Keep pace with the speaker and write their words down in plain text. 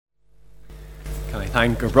Can I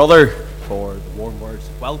thank our brother for the warm words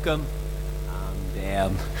of welcome?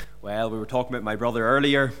 And well, we were talking about my brother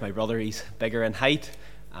earlier. My brother, he's bigger in height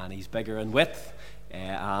and he's bigger in width,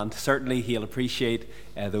 and certainly he'll appreciate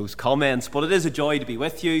those comments. But it is a joy to be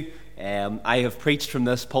with you. I have preached from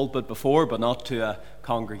this pulpit before, but not to a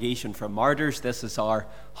congregation from martyrs. This is our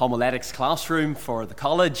homiletics classroom for the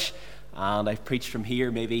college, and I've preached from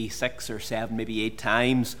here maybe 6 or 7, maybe 8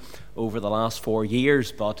 times over the last 4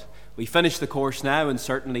 years. But we finished the course now, and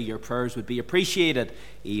certainly your prayers would be appreciated,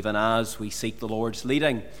 even as we seek the Lord's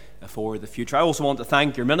leading for the future. I also want to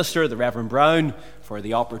thank your minister, the Reverend Brown, for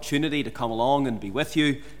the opportunity to come along and be with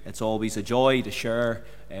you. It's always a joy to share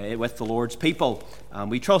with the Lord's people. And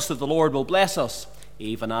we trust that the Lord will bless us,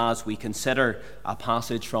 even as we consider a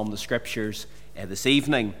passage from the Scriptures this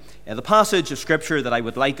evening. The passage of Scripture that I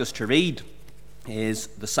would like us to read is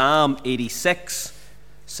the Psalm 86.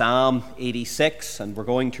 Psalm 86, and we're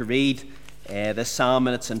going to read this psalm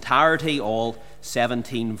in its entirety, all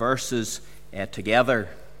 17 verses together.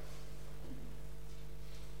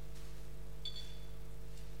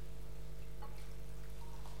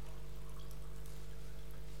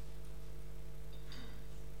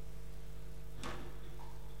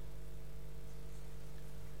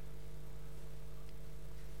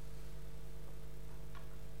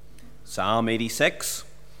 Psalm 86.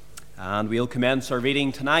 And we'll commence our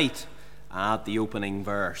reading tonight at the opening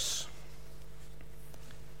verse.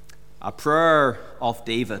 A prayer of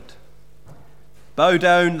David. Bow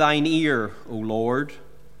down thine ear, O Lord.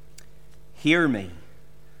 Hear me,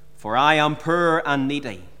 for I am poor and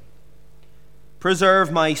needy.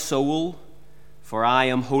 Preserve my soul, for I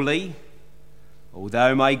am holy. O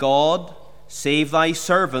thou my God, save thy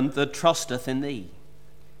servant that trusteth in thee.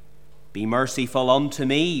 Be merciful unto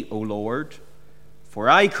me, O Lord, for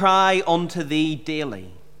I cry unto thee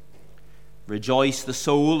daily. Rejoice the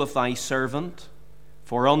soul of thy servant,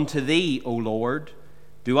 for unto thee, O Lord,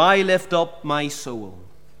 do I lift up my soul.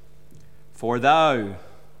 For thou,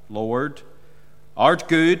 Lord, art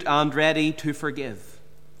good and ready to forgive,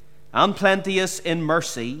 and plenteous in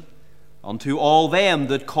mercy unto all them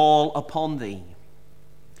that call upon thee.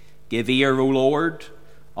 Give ear, O Lord,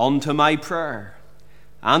 unto my prayer,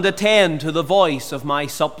 and attend to the voice of my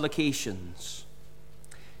supplications.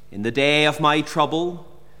 In the day of my trouble,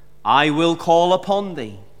 I will call upon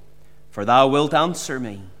thee, for thou wilt answer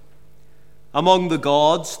me. Among the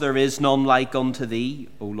gods there is none like unto thee,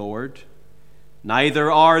 O Lord,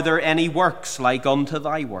 neither are there any works like unto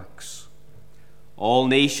thy works. All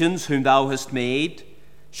nations whom thou hast made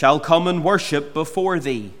shall come and worship before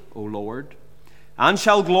thee, O Lord, and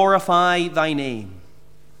shall glorify thy name.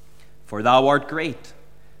 For thou art great,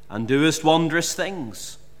 and doest wondrous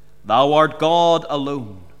things. Thou art God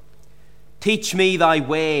alone. Teach me thy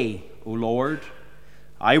way, O Lord.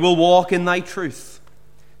 I will walk in thy truth.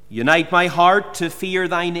 Unite my heart to fear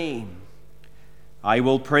thy name. I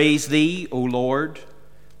will praise thee, O Lord,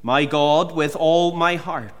 my God, with all my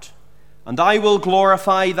heart, and I will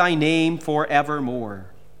glorify thy name for evermore.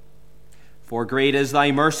 For great is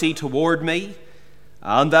thy mercy toward me,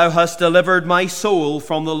 and thou hast delivered my soul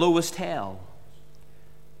from the lowest hell.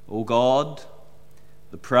 O God,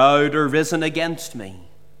 the proud are risen against me,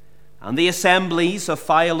 and the assemblies of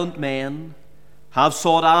violent men have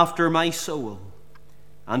sought after my soul,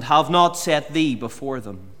 and have not set thee before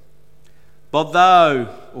them. But thou,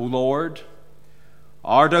 O Lord,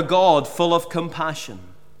 art a God full of compassion,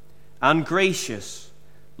 and gracious,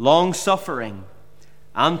 long-suffering,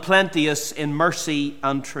 and plenteous in mercy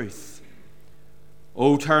and truth.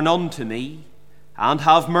 O turn unto me, and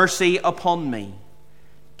have mercy upon me.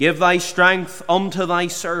 Give thy strength unto thy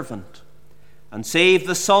servant, and save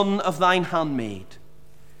the son of thine handmaid.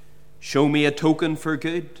 Show me a token for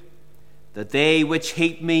good, that they which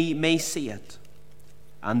hate me may see it,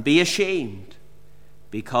 and be ashamed,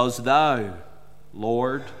 because thou,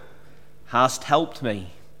 Lord, hast helped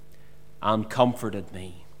me and comforted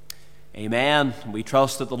me. Amen. We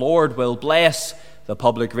trust that the Lord will bless the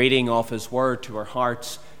public reading of his word to our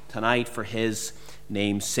hearts tonight for his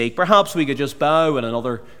name's sake. Perhaps we could just bow in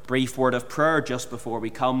another brief word of prayer just before we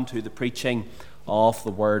come to the preaching of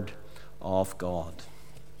the word of God.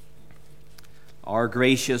 Our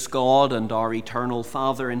gracious God and our eternal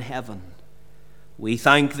Father in heaven, we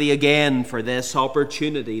thank thee again for this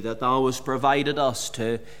opportunity that thou hast provided us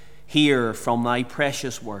to hear from thy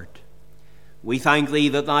precious word. We thank thee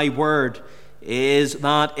that thy word is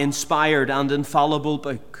that inspired and infallible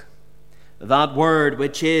book, that word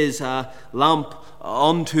which is a lamp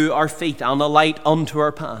unto our feet and a light unto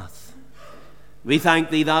our path. We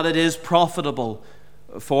thank thee that it is profitable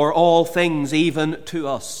for all things, even to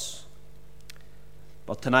us.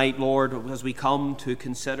 But tonight, Lord, as we come to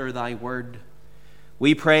consider thy word,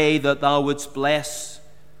 we pray that thou wouldst bless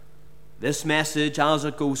this message as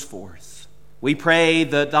it goes forth. We pray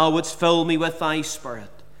that thou wouldst fill me with thy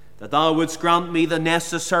Spirit, that thou wouldst grant me the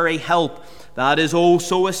necessary help that is oh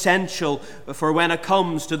so essential for when it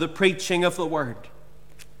comes to the preaching of the word.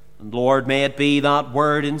 And Lord, may it be that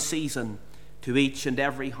word in season to each and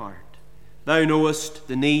every heart. Thou knowest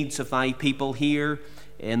the needs of thy people here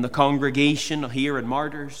in the congregation, here in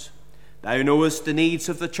Martyrs. Thou knowest the needs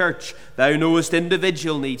of the church. Thou knowest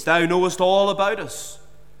individual needs. Thou knowest all about us.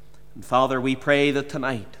 And Father, we pray that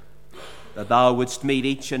tonight that thou wouldst meet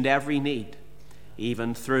each and every need,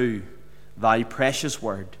 even through thy precious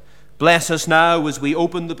word. Bless us now as we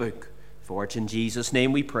open the book. For it's in Jesus'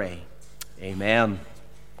 name we pray. Amen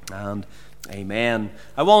and amen.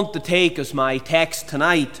 I want to take as my text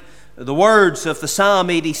tonight the words of the Psalm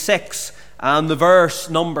 86 and the verse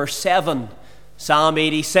number 7. Psalm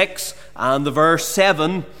 86 and the verse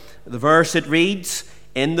 7. The verse it reads,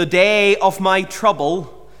 "In the day of my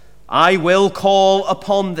trouble I will call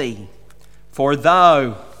upon thee, for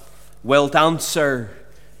thou wilt answer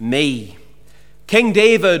me." King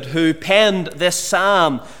David, who penned this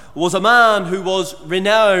psalm, was a man who was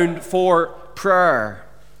renowned for prayer.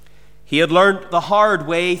 He had learnt the hard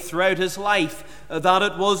way throughout his life that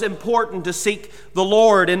it was important to seek the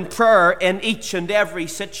Lord in prayer in each and every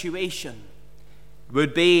situation. It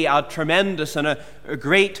would be a tremendous and a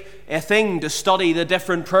great thing to study the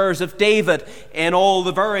different prayers of David in all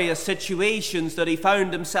the various situations that he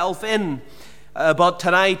found himself in. But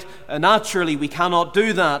tonight, naturally, we cannot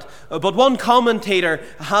do that. But one commentator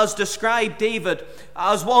has described David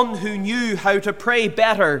as one who knew how to pray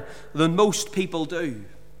better than most people do.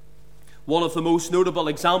 One of the most notable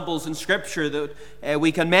examples in Scripture that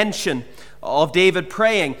we can mention of David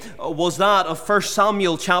praying was that of 1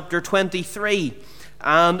 Samuel chapter 23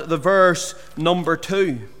 and the verse number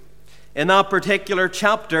 2. In that particular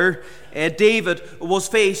chapter, David was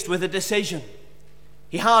faced with a decision.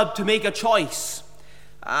 He had to make a choice.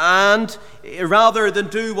 And rather than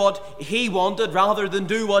do what he wanted, rather than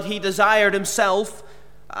do what he desired himself,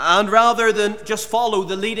 and rather than just follow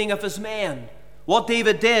the leading of his men, what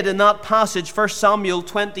David did in that passage, 1 Samuel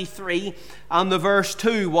 23 and the verse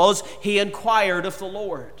 2, was he inquired of the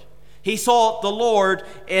Lord. He sought the Lord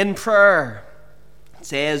in prayer. It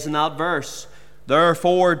says in that verse,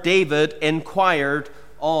 "Therefore David inquired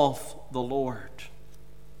of the Lord."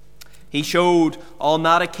 He showed on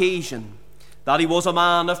that occasion that he was a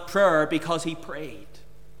man of prayer because he prayed.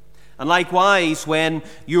 And likewise, when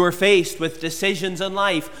you are faced with decisions in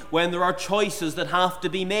life, when there are choices that have to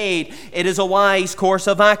be made, it is a wise course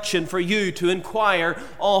of action for you to inquire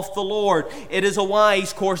of the Lord. It is a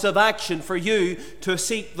wise course of action for you to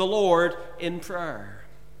seek the Lord in prayer,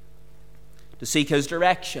 to seek his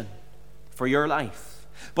direction for your life.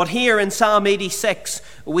 But here in Psalm 86,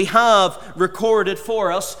 we have recorded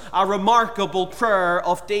for us a remarkable prayer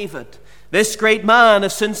of David. This great man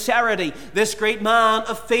of sincerity, this great man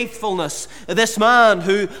of faithfulness, this man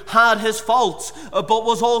who had his faults, but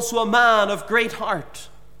was also a man of great heart.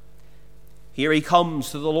 Here he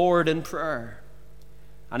comes to the Lord in prayer,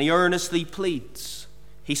 and he earnestly pleads.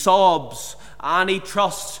 He sobs, and he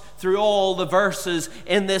trusts through all the verses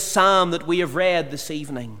in this psalm that we have read this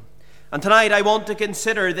evening. And tonight I want to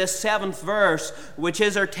consider this 7th verse, which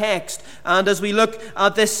is our text. And as we look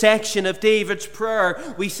at this section of David's prayer,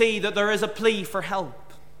 we see that there is a plea for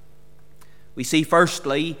help. We see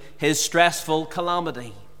firstly his stressful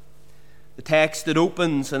calamity. The text that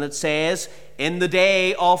opens and it says, "In the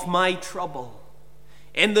day of my trouble."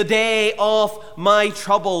 In the day of my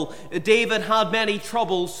trouble. David had many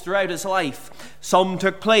troubles throughout his life. Some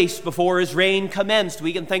took place before his reign commenced.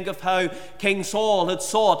 We can think of how King Saul had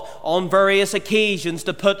sought on various occasions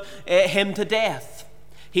to put him to death.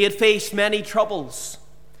 He had faced many troubles.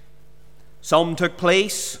 Some took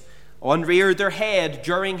place and reared their head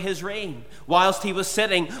during his reign, whilst he was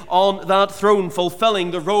sitting on that throne fulfilling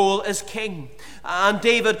the role as king. And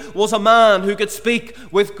David was a man who could speak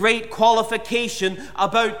with great qualification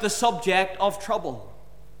about the subject of trouble.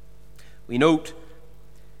 We note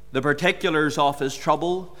the particulars of his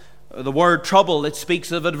trouble. The word trouble, it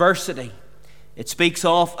speaks of adversity. It speaks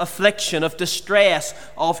of affliction, of distress,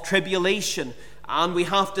 of tribulation. And we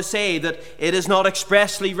have to say that it is not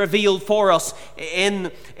expressly revealed for us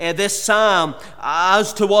in this psalm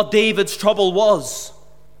as to what David's trouble was.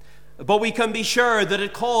 But we can be sure that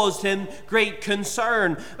it caused him great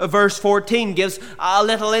concern. Verse 14 gives a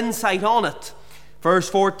little insight on it. Verse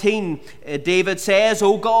 14, David says,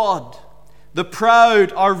 "O God, The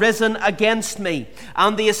proud are risen against me,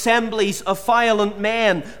 and the assemblies of violent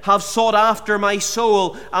men have sought after my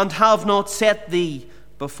soul, and have not set thee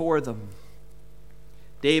before them.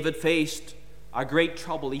 David faced a great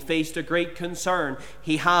trouble. He faced a great concern.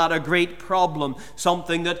 He had a great problem,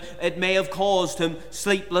 something that it may have caused him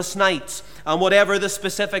sleepless nights. And whatever the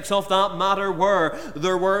specifics of that matter were,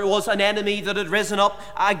 was an enemy that had risen up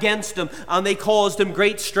against him, and they caused him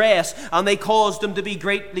great stress, and they caused him to be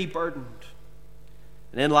greatly burdened.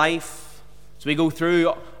 And in life, as we go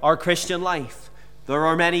through our Christian life, there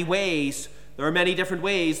are many different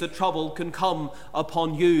ways that trouble can come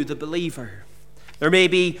upon you, the believer. There may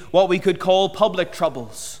be what we could call public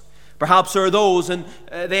troubles. Perhaps there are those, and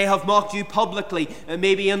they have mocked you publicly. And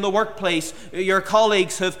maybe in the workplace, your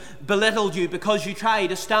colleagues have belittled you because you try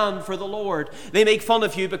to stand for the Lord. They make fun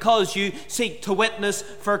of you because you seek to witness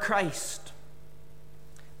for Christ.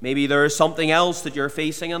 Maybe there is something else that you're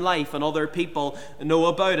facing in life, and other people know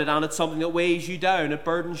about it, and it's something that weighs you down. It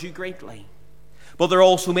burdens you greatly. But there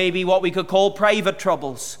also may be what we could call private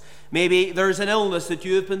troubles. Maybe there's an illness that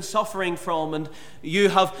you have been suffering from, and you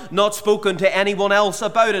have not spoken to anyone else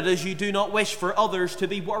about it, as you do not wish for others to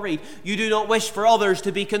be worried. You do not wish for others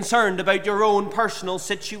to be concerned about your own personal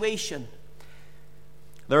situation.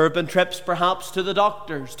 There have been trips perhaps to the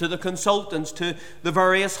doctors, to the consultants, to the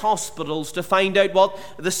various hospitals to find out what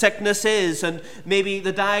the sickness is, and maybe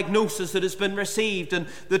the diagnosis that has been received and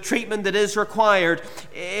the treatment that is required.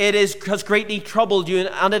 Has greatly troubled you,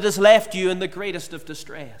 and it has left you in the greatest of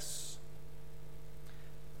distress.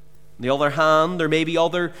 On the other hand, there may be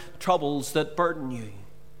other troubles that burden you.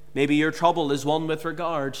 Maybe your trouble is one with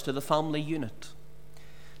regards to the family unit.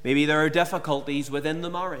 Maybe there are difficulties within the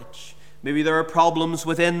marriage. Maybe there are problems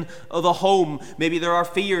within the home. Maybe there are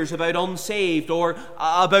fears about unsaved or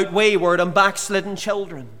about wayward and backslidden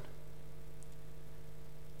children.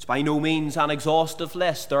 It's by no means an exhaustive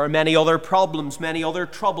list. There are many other problems, many other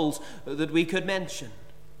troubles that we could mention.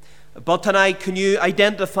 But tonight, can you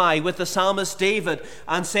identify with the psalmist David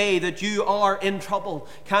and say that you are in trouble?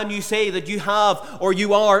 Can you say that you have or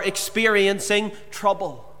you are experiencing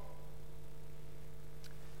trouble?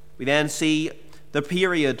 We then see the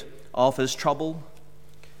period of his trouble.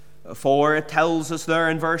 For it tells us there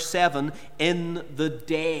in verse 7, in the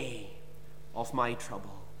day of my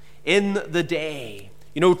trouble. In the day.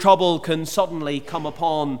 You know, trouble can suddenly come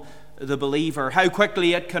upon the believer. How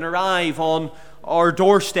quickly it can arrive on our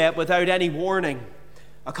doorstep without any warning.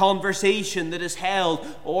 A conversation that is held,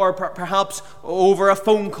 or perhaps over a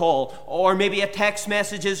phone call, or maybe a text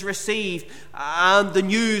message is received, and the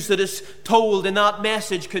news that is told in that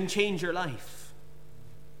message can change your life.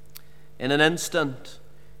 In an instant,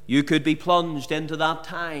 you could be plunged into that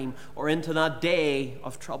time or into that day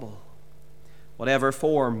of trouble, whatever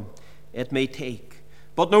form it may take.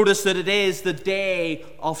 But notice that it is the day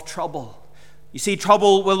of trouble. You see,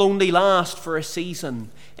 trouble will only last for a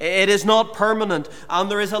season. It is not permanent, and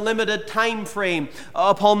there is a limited time frame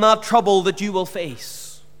upon that trouble that you will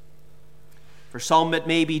face. For some it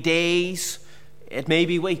may be days, it may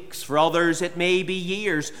be weeks. For others it may be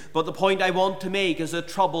years. But the point I want to make is that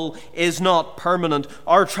trouble is not permanent.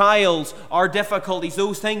 Our trials, our difficulties,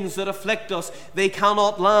 those things that afflict us, they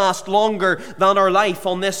cannot last longer than our life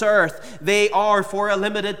on this earth. They are for a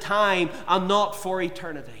limited time and not for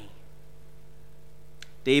eternity.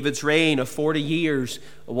 David's reign of 40 years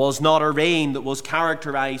was not a reign that was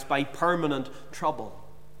characterized by permanent trouble.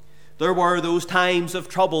 There were those times of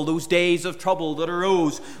trouble, those days of trouble that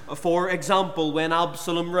arose, for example, when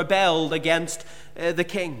Absalom rebelled against the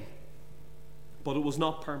king. But it was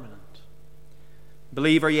not permanent.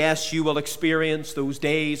 Believer, yes, you will experience those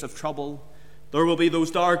days of trouble. There will be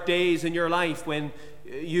those dark days in your life when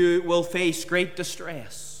you will face great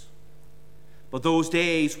distress. But those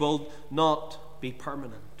days will not be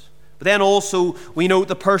permanent. But then also we note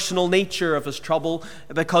the personal nature of his trouble,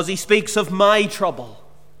 because he speaks of my trouble.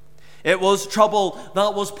 It was trouble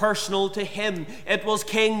that was personal to him. It was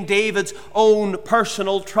King David's own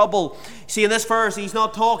personal trouble. See, in this verse, he's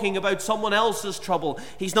not talking about someone else's trouble.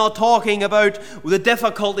 He's not talking about the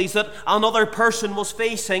difficulties that another person was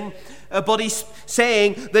facing, but he's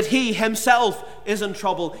saying that he himself is in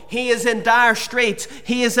trouble. He is in dire straits.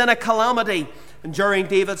 He is in a calamity. And during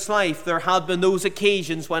David's life, there had been those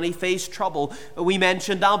occasions when he faced trouble. We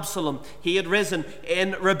mentioned Absalom. He had risen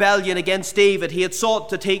in rebellion against David. He had sought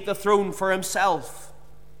to take the throne for himself.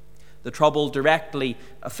 The trouble directly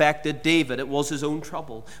affected David. It was his own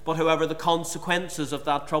trouble. But however, the consequences of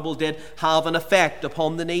that trouble did have an effect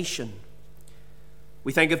upon the nation.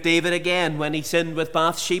 We think of David again when he sinned with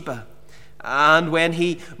Bathsheba. and when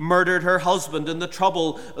he murdered her husband and the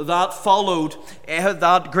trouble that followed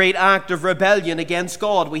that great act of rebellion against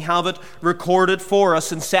God. We have it recorded for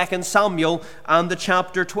us in 2 Samuel and the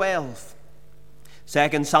chapter 12.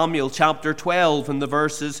 2 Samuel chapter 12 and the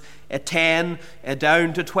verses 10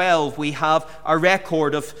 down to 12, we have a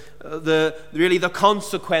record of the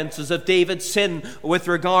consequences of David's sin with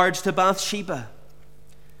regards to Bathsheba.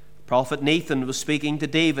 Prophet Nathan was speaking to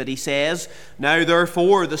David. He says, "Now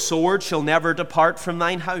therefore the sword shall never depart from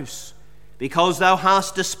thine house, because thou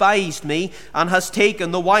hast despised me, and hast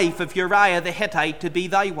taken the wife of Uriah the Hittite to be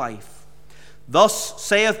thy wife. Thus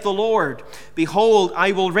saith the Lord, Behold,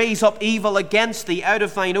 I will raise up evil against thee out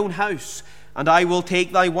of thine own house, and I will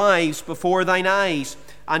take thy wives before thine eyes,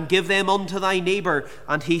 and give them unto thy neighbor,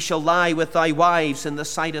 and he shall lie with thy wives in the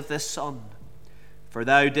sight of this sun. For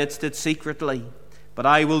thou didst it secretly, but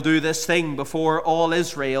I will do this thing before all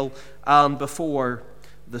Israel and before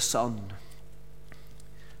the sun."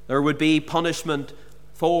 There would be punishment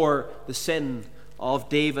for the sin of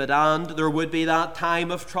David, and there would be that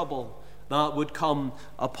time of trouble that would come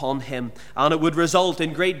upon him, and it would result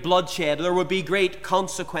in great bloodshed. There would be great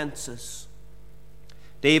consequences.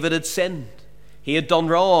 David had sinned. He had done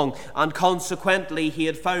wrong, and consequently he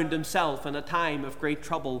had found himself in a time of great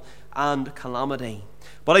trouble and calamity.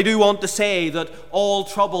 But I do want to say that all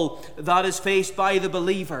trouble that is faced by the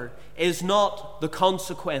believer is not the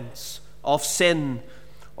consequence of sin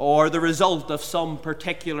or the result of some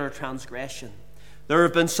particular transgression. There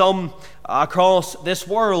have been some across this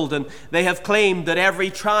world, and they have claimed that every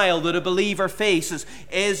trial that a believer faces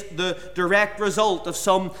is the direct result of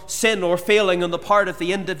some sin or failing on the part of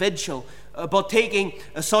the individual. But taking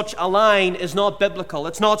such a line is not biblical.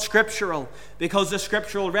 It's not scriptural, because the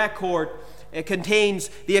scriptural record it contains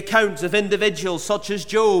the accounts of individuals such as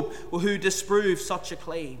Job who disprove such a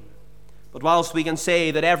claim. But whilst we can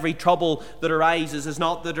say that every trouble that arises is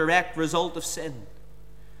not the direct result of sin,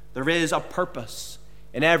 there is a purpose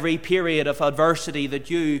in every period of adversity that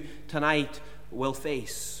you tonight will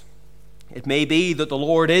face. It may be that the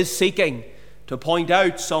Lord is seeking to point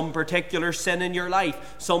out some particular sin in your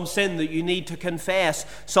life, some sin that you need to confess,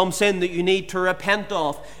 some sin that you need to repent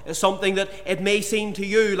of, something that it may seem to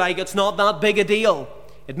you like it's not that big a deal.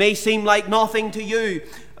 It may seem like nothing to you,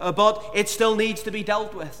 but it still needs to be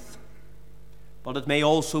dealt with. But it may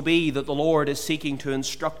also be that the Lord is seeking to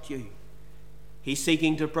instruct you. He's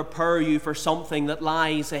seeking to prepare you for something that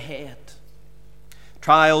lies ahead.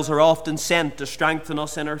 Trials are often sent to strengthen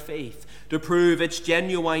us in our faith, to prove its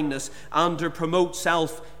genuineness, and to promote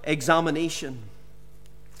self-examination.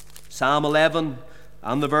 Psalm 11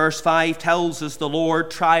 and the verse 5 tells us the Lord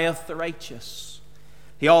trieth the righteous.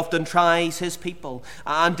 He often tries his people.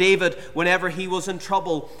 And David, whenever he was in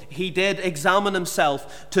trouble, he did examine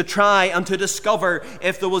himself to try and to discover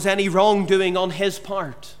if there was any wrongdoing on his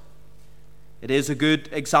part. It is a good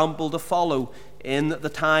example to follow in the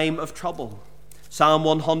time of trouble. Psalm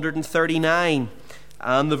 139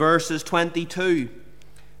 and the verses 22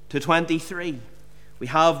 to 23. We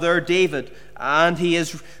have there David, and he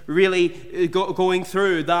is really going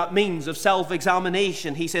through that means of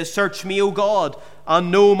self-examination. He says, "Search me, O God,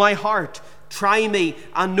 and know my heart. Try me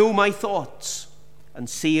and know my thoughts, and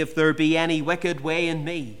see if there be any wicked way in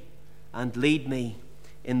me, and lead me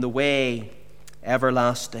in the way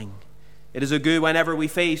everlasting." It is a good whenever we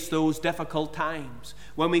face those difficult times,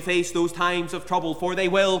 when we face those times of trouble, for they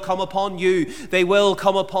will come upon you, they will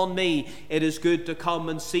come upon me. It is good to come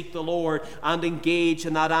and seek the Lord and engage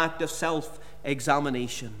in that act of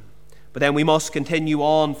self-examination. But then we must continue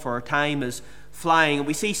on, for our time is flying. And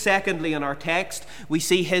we see secondly in our text, we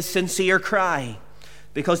see his sincere cry.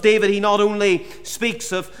 Because David, he not only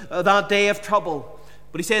speaks of that day of trouble,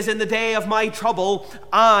 but he says, "In the day of my trouble,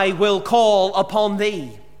 I will call upon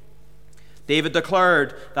thee." David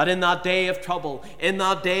declared that in that day of trouble, in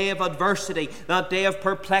that day of adversity, that day of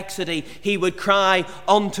perplexity, he would cry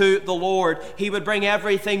unto the Lord. He would bring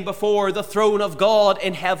everything before the throne of God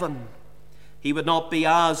in heaven. He would not be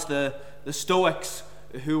as the Stoics,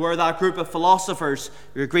 who were that group of philosophers,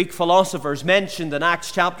 Greek philosophers mentioned in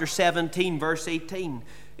Acts chapter 17, verse 18.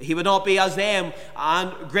 He would not be as them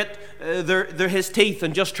and grit his teeth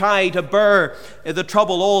and just try to bear the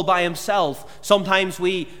trouble all by himself. Sometimes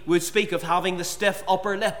we would speak of having the stiff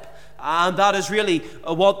upper lip, and that is really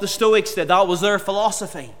what the Stoics did. That was their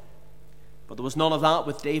philosophy. But there was none of that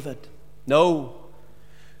with David. No,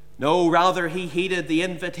 rather he heeded the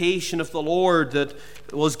invitation of the Lord that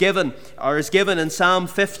was given, or is given in Psalm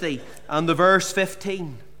 50 and the verse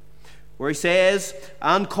 15. Where he says,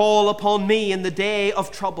 "And call upon me in the day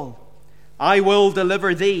of trouble. I will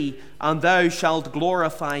deliver thee, and thou shalt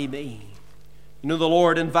glorify me." You know, the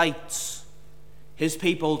Lord invites his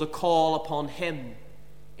people to call upon him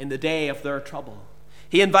in the day of their trouble.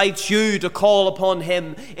 He invites you to call upon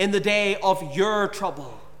him in the day of your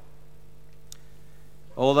trouble.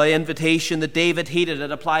 Oh, the invitation that David heeded,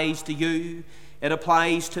 it applies to you, it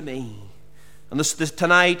applies to me. And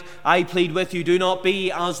tonight I plead with you, do not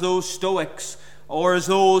be as those Stoics or as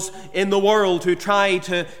those in the world who try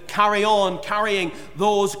to carry on carrying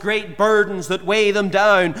those great burdens that weigh them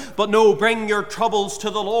down. But no, bring your troubles to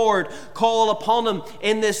the Lord. Call upon him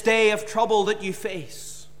in this day of trouble that you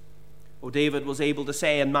face. Oh, David was able to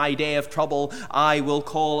say, in my day of trouble, I will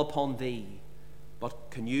call upon thee.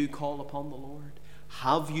 But can you call upon the Lord?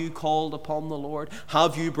 Have you called upon the Lord?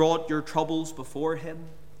 Have you brought your troubles before him?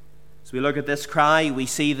 As we look at this cry, we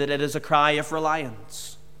see that it is a cry of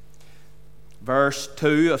reliance. Verse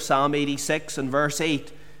 2 of Psalm 86 and verse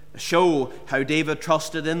 8 show how David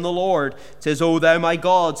trusted in the Lord. It says, O thou my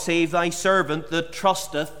God, save thy servant that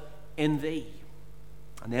trusteth in thee.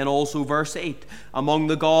 And then also verse 8, among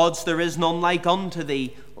the gods there is none like unto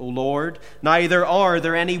thee, O Lord, neither are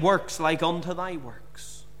there any works like unto thy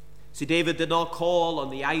works. See, David did not call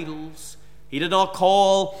on the idols. He did not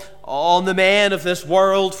call on the men of this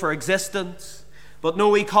world for existence. But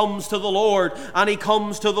no, he comes to the Lord, and he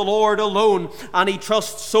comes to the Lord alone, and he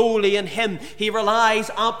trusts solely in him. He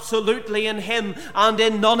relies absolutely in him and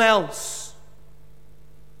in none else.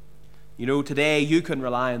 You know, today you can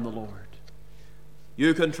rely on the Lord.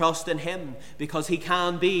 You can trust in him because he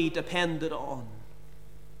can be depended on.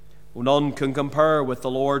 Oh, none can compare with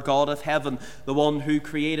the Lord God of heaven, the one who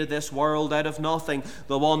created this world out of nothing,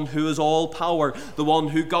 the one who is all power, the one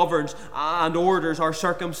who governs and orders our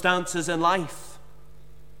circumstances in life.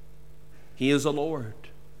 He is the Lord,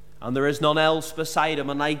 and there is none else beside him.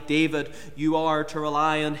 And like David, you are to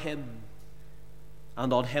rely on him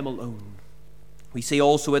and on him alone. We see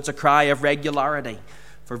also it's a cry of regularity.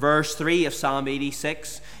 For verse 3 of Psalm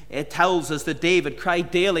 86, it tells us that David cried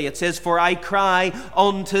daily. It says, For I cry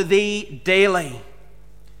unto thee daily.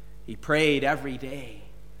 He prayed every day.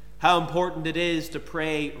 How important it is to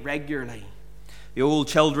pray regularly. The old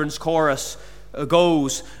children's chorus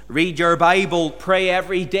goes, read your Bible, pray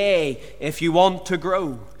every day if you want to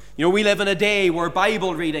grow. You know, we live in a day where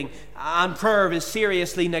Bible reading and prayer is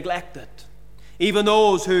seriously neglected. Even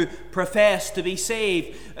those who profess to be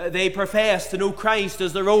saved, they profess to know Christ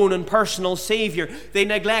as their own and personal Savior. They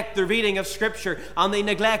neglect the reading of Scripture, and they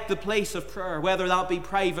neglect the place of prayer, whether that be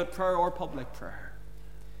private prayer or public prayer.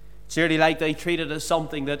 It's nearly like they treat it as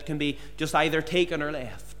something that can be just either taken or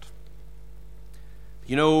left.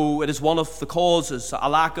 You know, it is one of the causes, a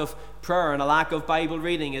lack of prayer and a lack of Bible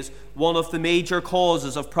reading is one of the major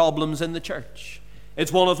causes of problems in the church.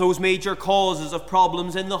 It's one of those major causes of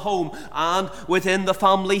problems in the home and within the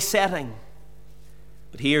family setting.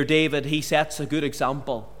 But here David, he sets a good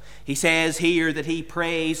example. He says here that he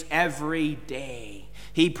prays every day.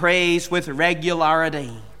 He prays with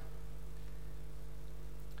regularity.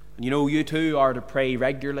 And you know, you too are to pray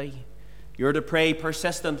regularly. You're to pray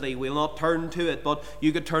persistently. We'll not turn to it, but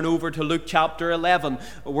you could turn over to Luke chapter 11,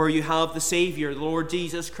 where you have the Savior, the Lord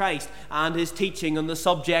Jesus Christ, and his teaching on the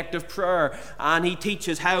subject of prayer. And he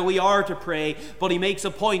teaches how we are to pray, but he makes a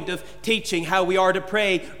point of teaching how we are to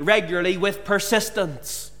pray regularly with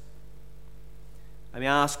persistence. Let me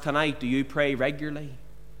ask tonight, do you pray regularly?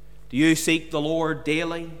 Do you seek the Lord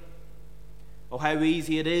daily? Oh, how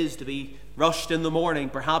easy it is to be rushed in the morning.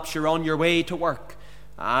 Perhaps you're on your way to work.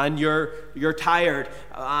 And you're tired,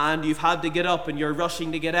 and you've had to get up, and you're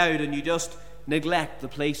rushing to get out, and you just neglect the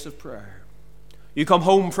place of prayer. You come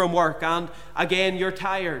home from work, and again you're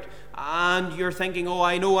tired, and you're thinking, oh,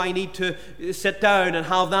 I know I need to sit down and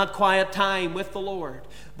have that quiet time with the Lord.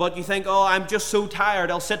 But you think, oh, I'm just so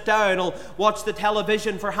tired, I'll sit down, I'll watch the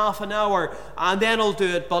television for half an hour, and then I'll do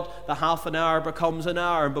it. But the half an hour becomes an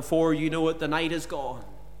hour, and before you know it, the night is gone.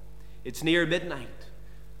 It's near midnight.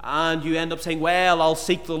 And you end up saying, well, I'll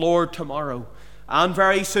seek the Lord tomorrow. And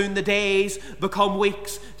very soon the days become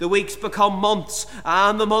weeks, the weeks become months,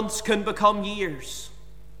 and the months can become years.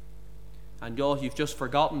 And you've just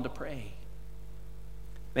forgotten to pray.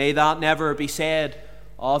 May that never be said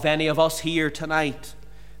of any of us here tonight.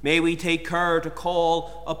 May we take care to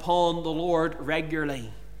call upon the Lord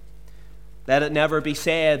regularly. Let it never be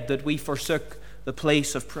said that we forsook the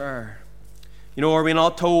place of prayer. You know, are we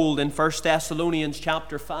not told in 1 Thessalonians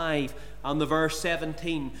chapter 5 and the verse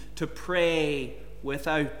 17 to pray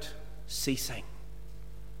without ceasing?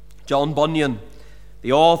 John Bunyan,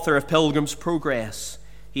 the author of Pilgrim's Progress,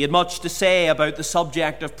 he had much to say about the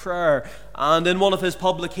subject of prayer, and in one of his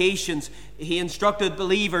publications he instructed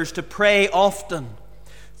believers to pray often,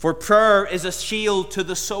 for prayer is a shield to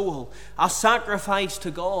the soul, a sacrifice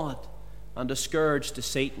to God, and a scourge to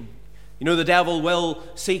Satan. You know, the devil will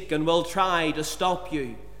seek and will try to stop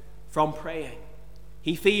you from praying.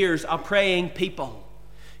 He fears a praying people.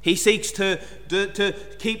 He seeks to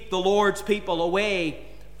keep the Lord's people away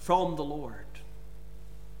from the Lord.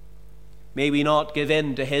 May we not give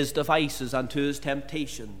in to his devices and to his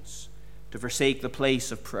temptations to forsake the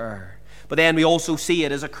place of prayer. But then we also see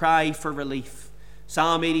it as a cry for relief.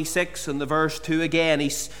 Psalm 86 and the verse 2 again, he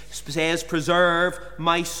says, preserve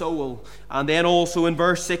my soul. And then also in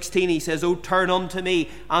verse 16 he says, O turn unto me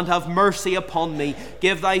and have mercy upon me.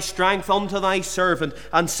 Give thy strength unto thy servant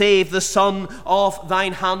and save the son of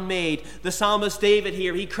thine handmaid. The psalmist David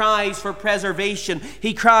here, he cries for preservation.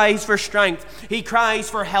 He cries for strength. He cries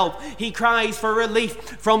for help. He cries for relief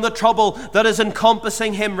from the trouble that is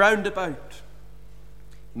encompassing him round about.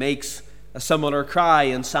 Makes a similar cry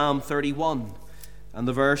in Psalm 31. And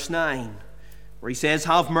the verse 9, where he says,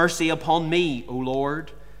 have mercy upon me, O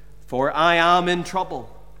Lord, for I am in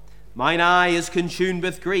trouble. Mine eye is consumed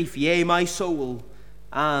with grief, yea, my soul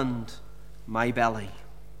and my belly.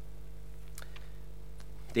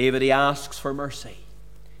 David, he asks for mercy.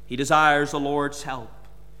 He desires the Lord's help.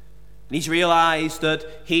 And he's realized that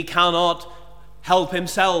he cannot help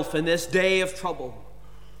himself in this day of trouble.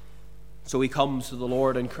 So he comes to the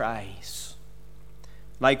Lord and cries.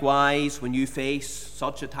 Likewise, when you face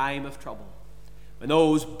such a time of trouble, when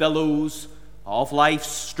those billows of life's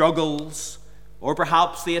struggles, or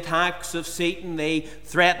perhaps the attacks of Satan, they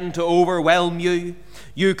threaten to overwhelm you,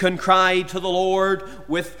 you can cry to the Lord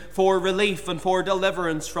for relief and for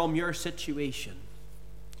deliverance from your situation.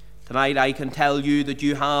 Tonight I can tell you that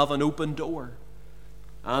you have an open door,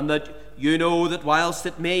 and that you know that whilst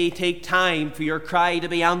it may take time for your cry to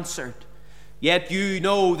be answered, yet you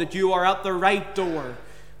know that you are at the right door.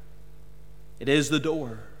 It is the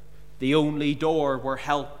door, the only door where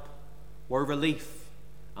help, where relief,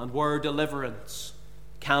 and where deliverance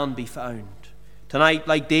can be found. Tonight,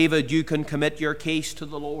 like David, you can commit your case to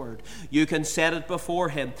the Lord. You can set it before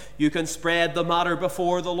him. You can spread the matter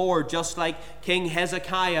before the Lord, just like King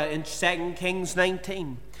Hezekiah in 2 Kings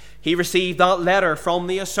 19. He received that letter from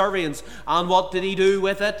the Assyrians, and what did he do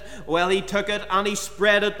with it? Well, he took it and he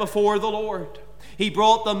spread it before the Lord. He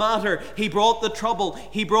brought the matter, he brought the trouble,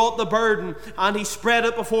 he brought the burden, and he spread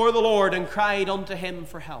it before the Lord and cried unto him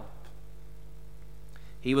for help.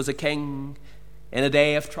 He was a king in a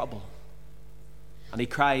day of trouble, and he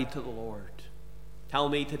cried to the Lord. Tell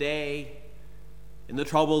me today, in the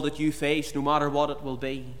trouble that you face, no matter what it will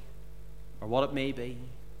be, or what it may be,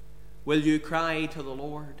 will you cry to the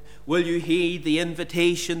Lord? Will you heed the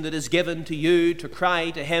invitation that is given to you to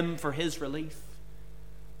cry to him for his relief?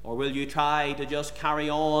 Or will you try to just carry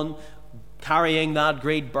on carrying that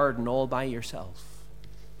great burden all by yourself?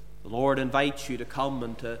 The Lord invites you to come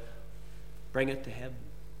and to bring it to him.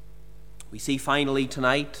 We see finally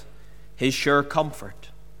tonight his sure comfort.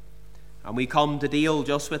 And we come to deal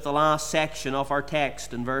just with the last section of our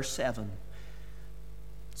text in verse 7.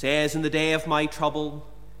 It says, in the day of my trouble,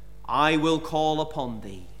 I will call upon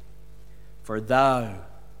thee, for thou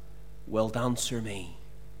wilt answer me.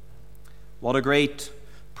 What a great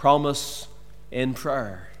promise in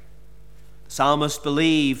prayer. The psalmist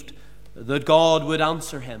believed that God would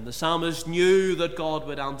answer him. The psalmist knew that God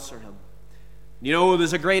would answer him. You know,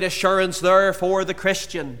 there's a great assurance there for the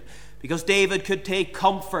Christian, because David could take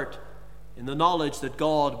comfort in the knowledge that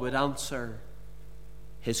God would answer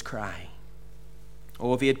his cry.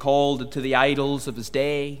 Oh, if he had called to the idols of his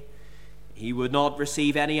day, he would not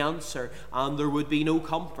receive any answer, and there would be no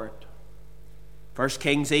comfort. 1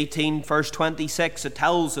 Kings 18, verse 26, it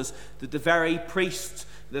tells us that the very priests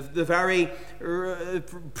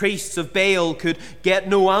of Baal could get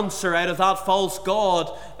no answer out of that false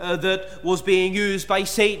god that was being used by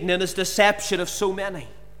Satan in his deception of so many.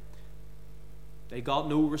 They got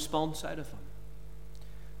no response out of him.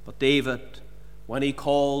 But David, when he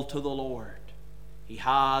called to the Lord, he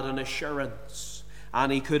had an assurance,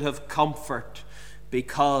 and he could have comfort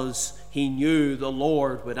because he knew the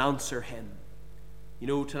Lord would answer him. You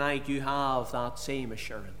know, tonight you have that same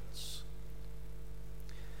assurance.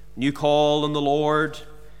 When you call on the Lord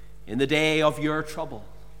in the day of your trouble,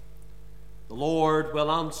 the Lord will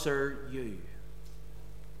answer you.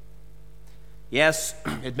 Yes,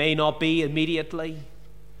 it may not be immediately,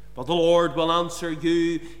 but the Lord will answer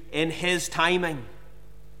you in his timing,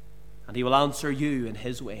 and he will answer you in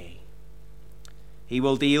his way. He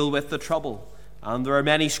will deal with the trouble, and there are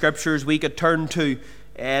many scriptures we could turn to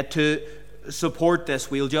support this.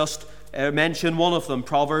 We'll just mention one of them,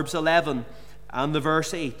 Proverbs 11 and the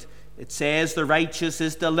verse 8. It says, the righteous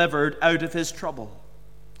is delivered out of his trouble,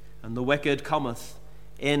 and the wicked cometh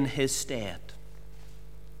in his stead.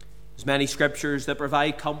 There's many scriptures that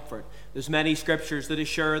provide comfort. There's many scriptures that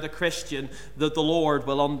assure the Christian that the Lord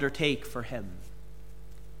will undertake for him.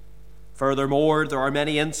 Furthermore, there are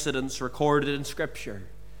many incidents recorded in Scripture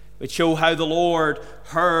which show how the Lord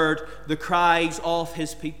heard the cries of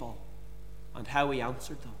his people and how he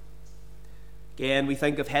answered them. Again, we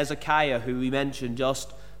think of Hezekiah, who we mentioned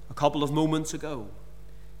just a couple of moments ago,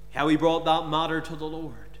 how he brought that matter to the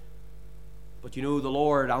Lord. But the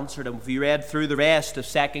Lord answered him. If you read through the rest of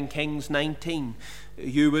 2 Kings 19,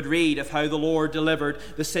 you would read of how the Lord delivered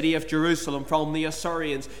the city of Jerusalem from the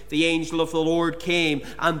Assyrians. The angel of the Lord came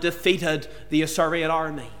and defeated the Assyrian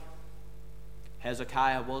army.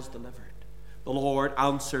 Hezekiah was delivered. The Lord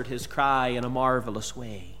answered his cry in a marvelous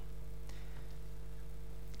way.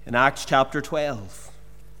 In Acts chapter 12,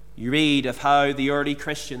 you read of how the early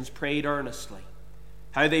Christians prayed earnestly,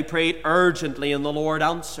 how they prayed urgently, and the Lord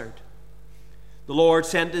answered. The Lord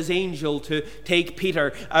sent his angel to take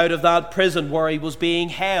Peter out of that prison where he was being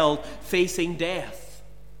held, facing death.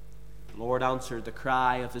 The Lord answered the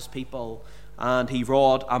cry of his people, and he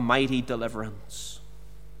wrought a mighty deliverance.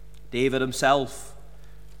 David himself,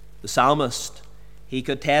 the psalmist, he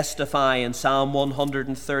could testify in Psalm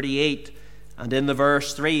 138 and in the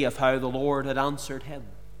verse 3 of how the Lord had answered him.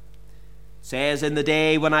 It says, "In the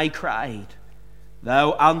day when I cried,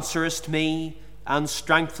 thou answerest me and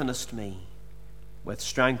strengthenest me with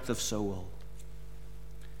strength of soul."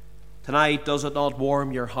 Tonight, does it not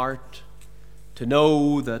warm your heart to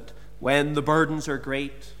know that when the burdens are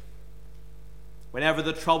great, whenever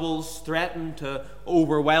the troubles threaten to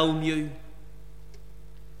overwhelm you,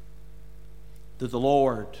 that the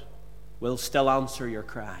Lord will still answer your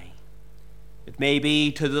cry? It may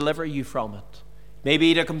be to deliver you from it. It may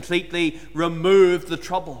be to completely remove the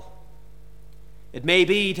trouble. It may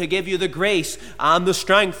be to give you the grace and the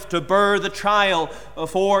strength to bear the trial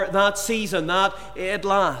for that season that it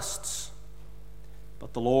lasts.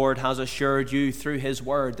 But the Lord has assured you through his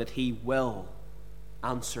word that he will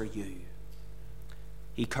answer you.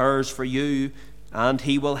 He cares for you and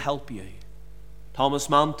he will help you. Thomas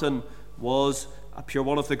Manton was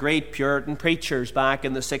one of the great Puritan preachers back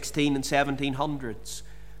in the 16 and 1700s.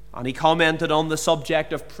 And he commented on the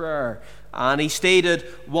subject of prayer. And he stated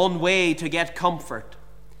one way to get comfort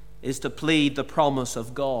is to plead the promise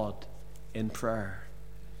of God in prayer.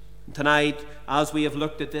 And tonight, as we have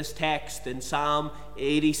looked at this text in Psalm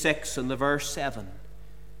 86 and the verse 7,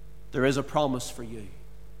 there is a promise for you.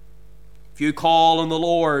 If you call on the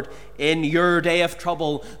Lord in your day of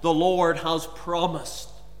trouble, the Lord has promised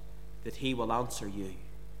that he will answer you.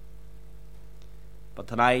 But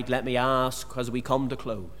tonight, let me ask, as we come to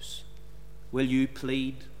close, will you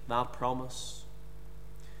plead that promise?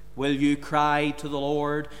 Will you cry to the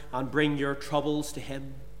Lord and bring your troubles to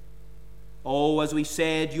him? Oh, as we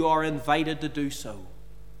said, you are invited to do so.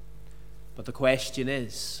 But the question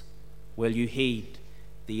is, will you heed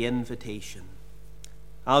the invitation?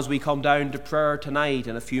 As we come down to prayer tonight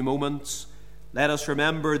in a few moments, let us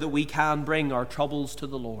remember that we can bring our troubles to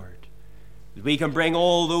the Lord. That we can bring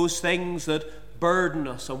all those things that burden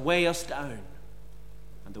us and weigh us down,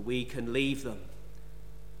 and that we can leave them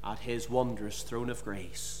at his wondrous throne of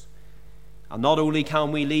grace. And not only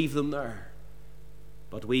can we leave them there,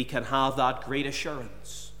 but we can have that great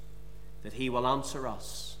assurance that he will answer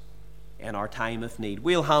us in our time of need.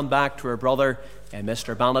 We'll hand back to our brother,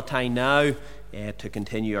 Mr. Bannatyne, now to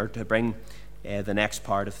continue or to bring the next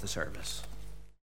part of the service.